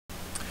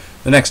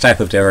The next type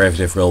of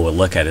derivative rule we'll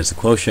look at is the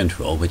quotient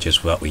rule, which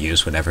is what we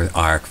use whenever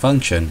our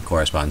function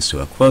corresponds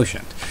to a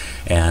quotient.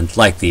 And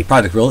like the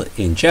product rule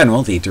in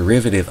general, the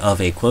derivative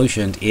of a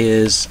quotient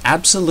is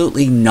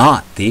absolutely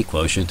not the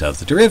quotient of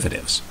the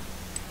derivatives.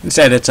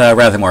 Instead, it's a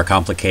rather more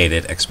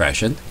complicated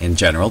expression. In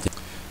general,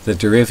 the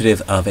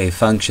derivative of a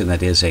function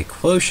that is a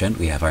quotient,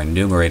 we have our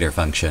numerator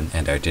function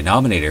and our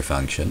denominator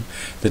function.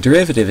 The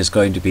derivative is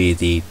going to be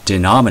the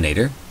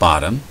denominator,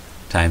 bottom,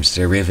 times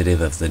the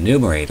derivative of the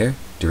numerator,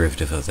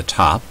 derivative of the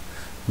top,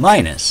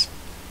 minus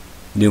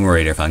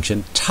numerator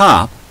function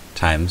top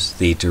times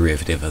the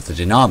derivative of the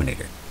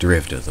denominator,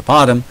 derivative of the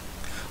bottom,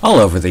 all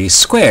over the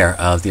square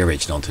of the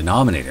original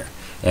denominator.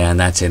 And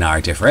that's in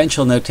our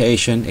differential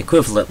notation.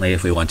 Equivalently,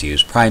 if we want to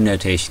use prime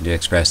notation to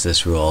express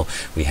this rule,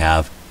 we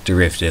have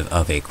derivative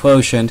of a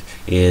quotient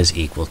is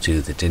equal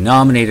to the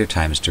denominator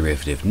times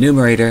derivative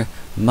numerator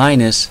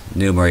minus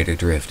numerator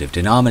derivative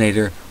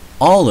denominator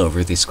all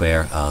over the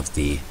square of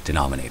the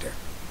denominator.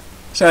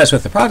 So as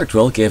with the product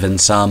rule, given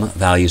some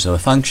values of a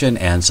function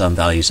and some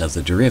values of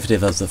the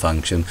derivative of the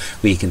function,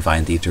 we can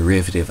find the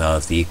derivative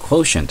of the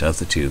quotient of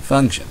the two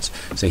functions.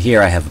 So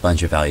here I have a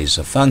bunch of values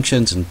of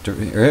functions and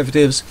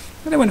derivatives,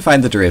 and I want to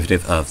find the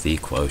derivative of the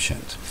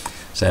quotient.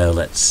 So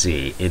let's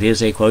see, it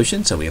is a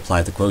quotient, so we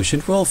apply the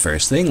quotient rule.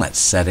 First thing, let's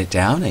set it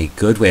down. A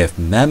good way of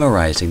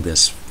memorizing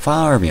this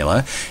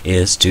formula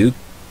is to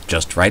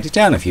just write it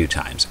down a few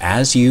times.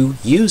 As you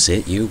use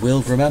it, you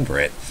will remember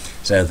it.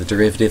 So the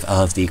derivative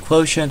of the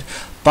quotient,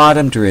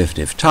 bottom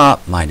derivative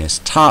top minus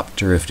top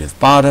derivative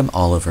bottom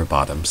all over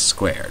bottom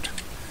squared.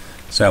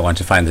 So I want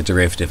to find the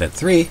derivative at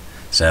 3,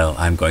 so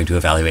I'm going to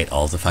evaluate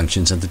all the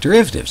functions and the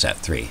derivatives at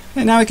 3.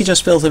 And now I can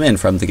just fill them in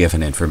from the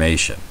given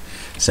information.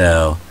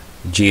 So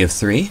g of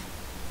 3,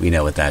 we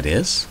know what that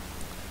is.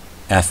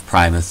 F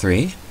prime of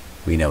 3,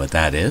 we know what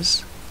that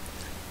is.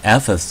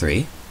 F of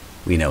 3,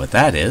 we know what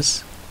that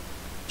is.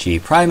 G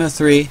prime of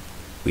 3,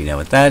 we know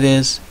what that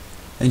is.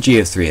 And g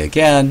of 3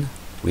 again,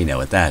 we know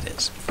what that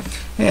is.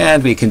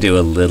 And we can do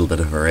a little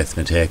bit of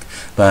arithmetic,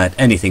 but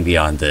anything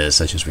beyond this,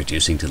 such as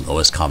reducing to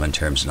lowest common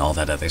terms and all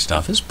that other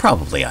stuff, is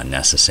probably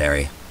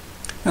unnecessary.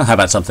 Now, how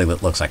about something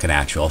that looks like an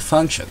actual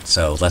function?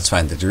 So let's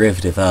find the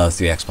derivative of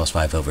 3x plus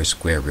 5 over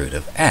square root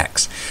of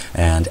x.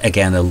 And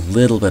again, a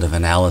little bit of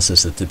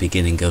analysis at the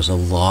beginning goes a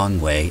long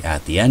way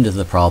at the end of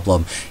the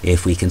problem.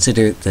 If we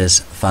consider this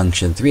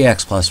function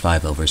 3x plus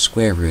 5 over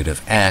square root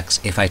of x,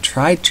 if I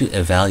tried to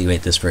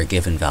evaluate this for a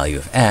given value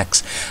of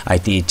x,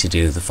 I'd need to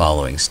do the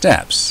following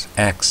steps.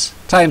 X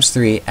times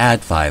 3,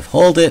 add 5,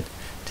 hold it.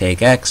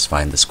 Take x,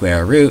 find the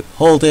square root,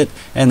 hold it,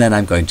 and then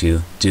I'm going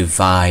to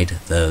divide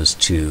those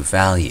two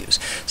values.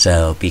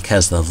 So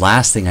because the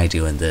last thing I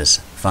do in this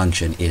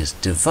function is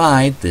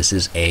divide, this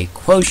is a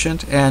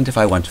quotient, and if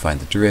I want to find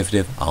the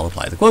derivative, I'll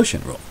apply the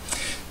quotient rule.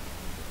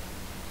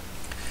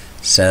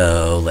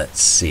 So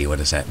let's see, what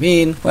does that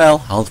mean?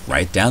 Well, I'll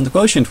write down the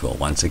quotient rule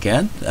once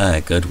again.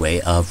 A good way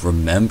of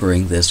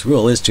remembering this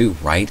rule is to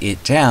write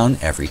it down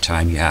every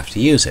time you have to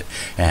use it.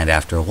 And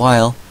after a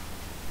while,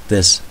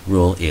 this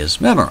rule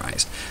is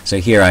memorized. So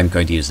here I'm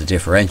going to use the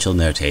differential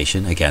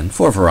notation, again,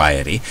 for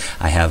variety.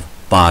 I have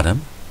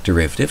bottom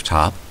derivative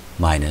top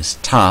minus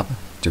top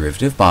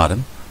derivative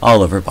bottom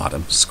all over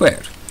bottom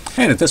squared.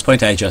 And at this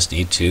point I just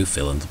need to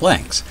fill in the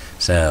blanks.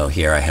 So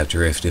here I have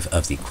derivative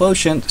of the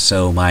quotient,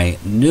 so my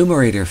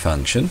numerator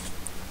function,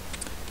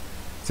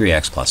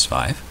 3x plus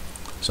 5,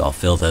 so I'll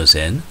fill those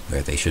in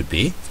where they should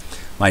be.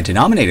 My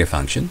denominator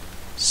function,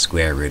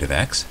 square root of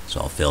x, so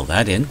I'll fill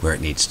that in where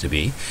it needs to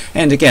be.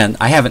 And again,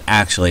 I haven't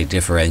actually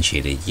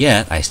differentiated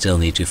yet. I still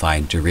need to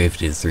find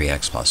derivative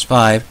 3x plus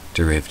 5,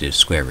 derivative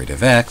square root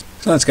of x.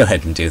 So let's go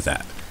ahead and do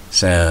that.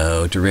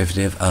 So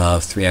derivative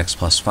of 3x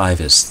plus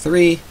 5 is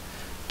 3.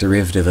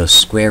 Derivative of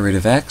square root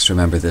of x,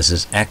 remember this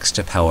is x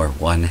to power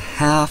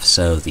 1/2,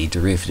 so the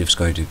derivative is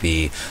going to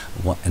be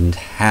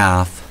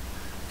 1/2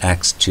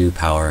 x to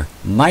power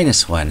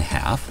minus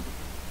 1/2.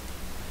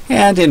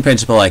 And in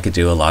principle, I could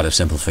do a lot of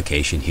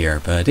simplification here,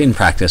 but in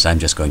practice, I'm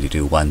just going to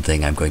do one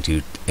thing. I'm going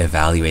to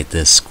evaluate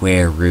the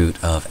square root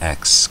of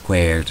x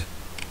squared,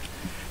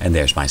 and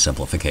there's my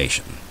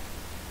simplification.